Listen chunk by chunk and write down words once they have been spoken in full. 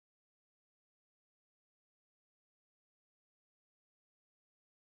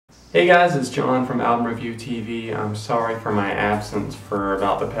Hey guys, it's John from Album Review TV. I'm sorry for my absence for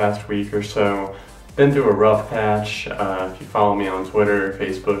about the past week or so. Been through a rough patch. If you follow me on Twitter,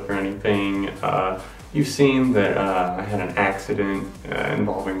 Facebook, or anything, you've seen that I had an accident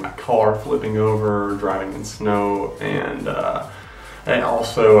involving my car flipping over, driving in snow, and I've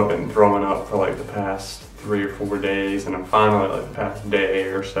been throwing up for like the past 3 or 4 days, and I'm finally, like the past day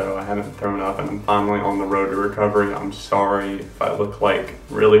or so, I haven't thrown up, and I'm finally on the road to recovery. I'm sorry if I look like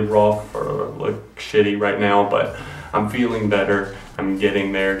really rough or look shitty right now, but I'm feeling better. I'm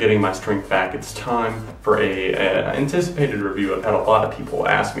getting there, getting my strength back. It's time for a anticipated review. I've had a lot of people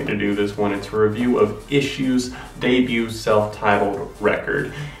ask me to do this one. It's a review of Issue's debut self-titled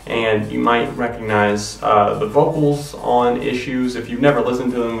record. And you might recognize the vocals on Issues. If you've never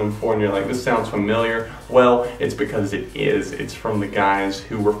listened to them before and you're like, this sounds familiar, well, it's because it is. It's from the guys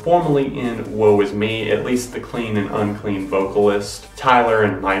who were formerly in Woe Is Me, at least the clean and unclean vocalist. Tyler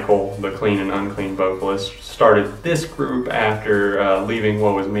and Michael, the clean and unclean vocalist, started this group after leaving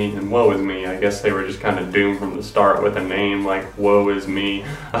Woe Is Me and Woe Is Me. I guess they were just kind of doomed from the start with a name like Woe Is Me.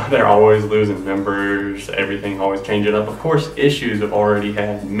 They're always losing members, everything always changing up. Of course, Issues have already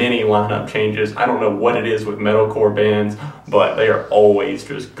had many lineup changes. I don't know what it is with metalcore bands, but they are always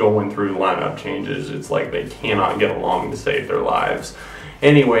just going through lineup changes. It's like they cannot get along to save their lives.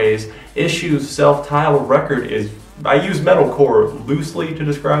 Anyways, Issue's self-titled record is, I use metalcore loosely to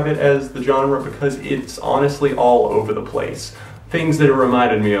describe it as the genre because it's honestly all over the place. Things that it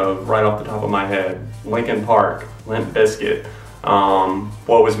reminded me of right off the top of my head: Linkin Park, Limp Bizkit,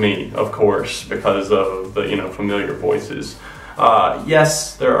 Woe Is Me, of course, because of the familiar voices.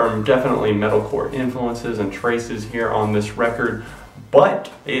 Yes, there are definitely metalcore influences and traces here on this record,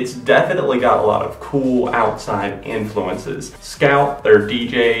 but it's definitely got a lot of cool outside influences. Scout, their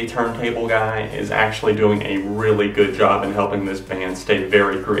DJ turntable guy, is actually doing a really good job in helping this band stay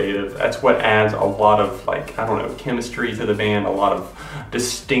very creative. That's what adds a lot of, chemistry to the band, a lot of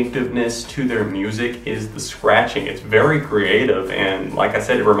distinctiveness to their music is the scratching. It's very creative, and like I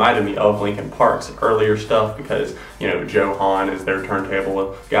said, it reminded me of Linkin Park's earlier stuff because, Joe Hahn is their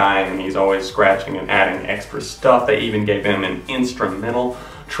turntable guy, and he's always scratching and adding extra stuff. They even gave him an instrumental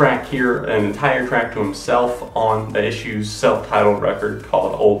track here, an entire track to himself on the Issue's self-titled record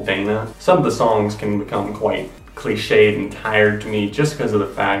called Old Dena. Some of the songs can become quite cliched and tired to me just because of the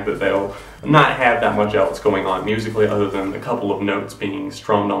fact that they'll not have that much else going on musically other than a couple of notes being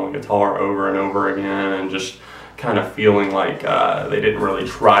strummed on the guitar over and over again, and just kind of feeling like they didn't really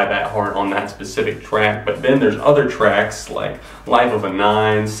try that hard on that specific track. But then there's other tracks like Life of a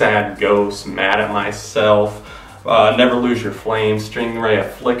Nine, Sad Ghost, Mad at Myself, Never Lose Your Flame, Stingray,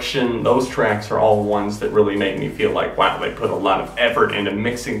 Affliction. Those tracks are all ones that really make me feel like, wow, they put a lot of effort into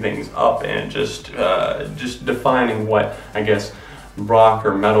mixing things up and just defining what, I guess, rock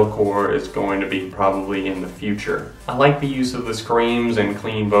or metalcore is going to be probably in the future. I like the use of the screams and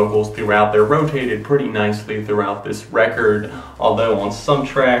clean vocals throughout. They're rotated pretty nicely throughout this record, although on some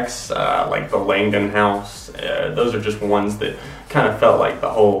tracks, like the Langdon house, those are just ones that kind of felt like the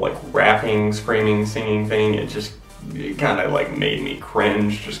whole rapping, screaming, singing thing. It kind of made me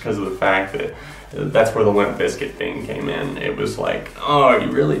cringe just because of the fact that that's where the Limp Bizkit thing came in. It was like, oh, are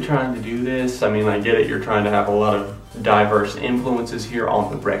you really trying to do this? I mean, I get it, you're trying to have a lot of diverse influences here on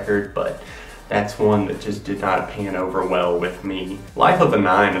the record, but that's one that just did not pan over well with me. Life of a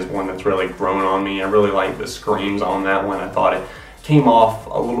Nine is one that's really grown on me. I really like the screams on that one. I thought it came off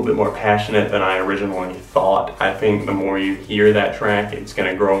a little bit more passionate than I originally thought. I think the more you hear that track, it's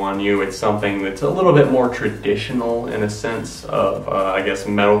going to grow on you. It's something that's a little bit more traditional in a sense of, I guess,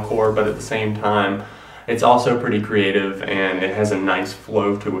 metalcore, but at the same time, it's also pretty creative and it has a nice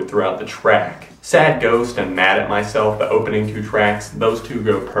flow to it throughout the track. Sad Ghost and Mad at Myself, the opening two tracks, those two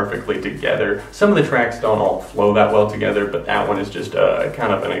go perfectly together. Some of the tracks don't all flow that well together, but that one is just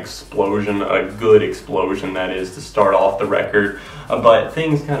kind of an explosion, a good explosion that is, to start off the record. But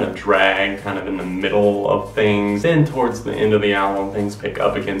things kind of drag kind of in the middle of things. Then towards the end of the album, things pick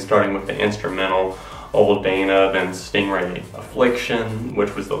up again, starting with the instrumental Old Dena, then Stingray, Affliction,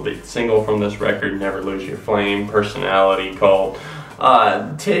 which was the lead single from this record, Never Lose Your Flame, Personality, Cult.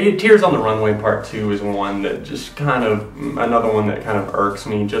 Tears on the Runway Part 2 is one that just another one that kind of irks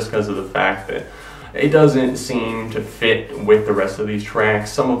me just because of the fact that it doesn't seem to fit with the rest of these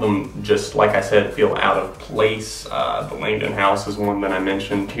tracks. Some of them just, like I said, feel out of place. The Langdon House is one that I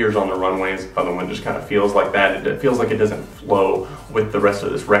mentioned. Tears on the Runway is another one, just kind of feels like that. It feels like it doesn't flow with the rest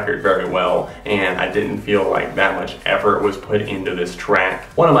of this record very well, and I didn't feel like that much effort was put into this track.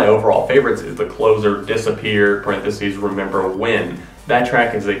 One of my overall favorites is the closer, Disappear, parentheses, Remember When. That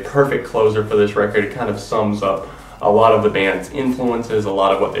track is a perfect closer for this record. It kind of sums up a lot of the band's influences, a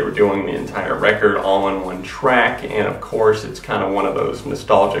lot of what they were doing, the entire record, all in one track. And of course, it's kind of one of those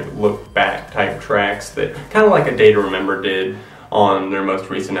nostalgic look back type tracks that kind of like a Day to Remember did on their most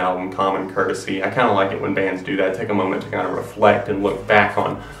recent album, Common Courtesy. I kind of like it when bands do that, take a moment to kind of reflect and look back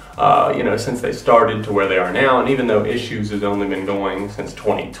on you know, since they started to where they are now. And even though Issues has only been going since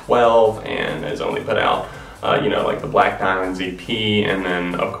 2012 and has only put out you know, like the Black Diamonds EP, and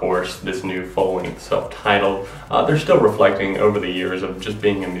then of course this new full-length self-titled, they're still reflecting over the years of just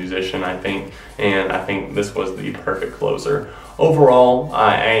being a musician, I think, and I think this was the perfect closer. Overall,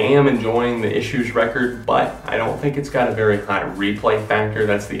 I am enjoying the Issues record, but I don't think it's got a very high replay factor.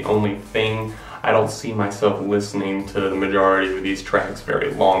 That's the only thing. I don't see myself listening to the majority of these tracks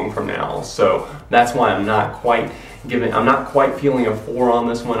very long from now, so that's why I'm not quite feeling a 4 on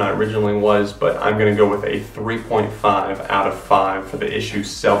this one. I originally was, but I'm going to go with a 3.5 out of 5 for the Issues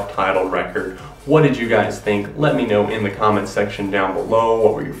self-titled record. What did you guys think? Let me know in the comments section down below.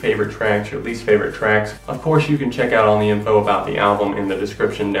 What were your favorite tracks, your least favorite tracks? Of course, you can check out all the info about the album in the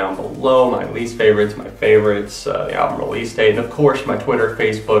description down below. My least favorites, my favorites, the album release date, and of course my Twitter,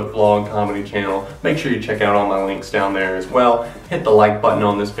 Facebook, vlog, comedy channel. Make sure you check out all my links down there as well. Hit the like button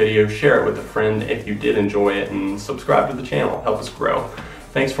on this video, share it with a friend if you did enjoy it, and subscribe to the channel. Help us grow.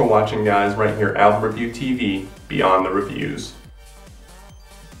 Thanks for watching, guys, right here, Album Review TV, Beyond the Reviews.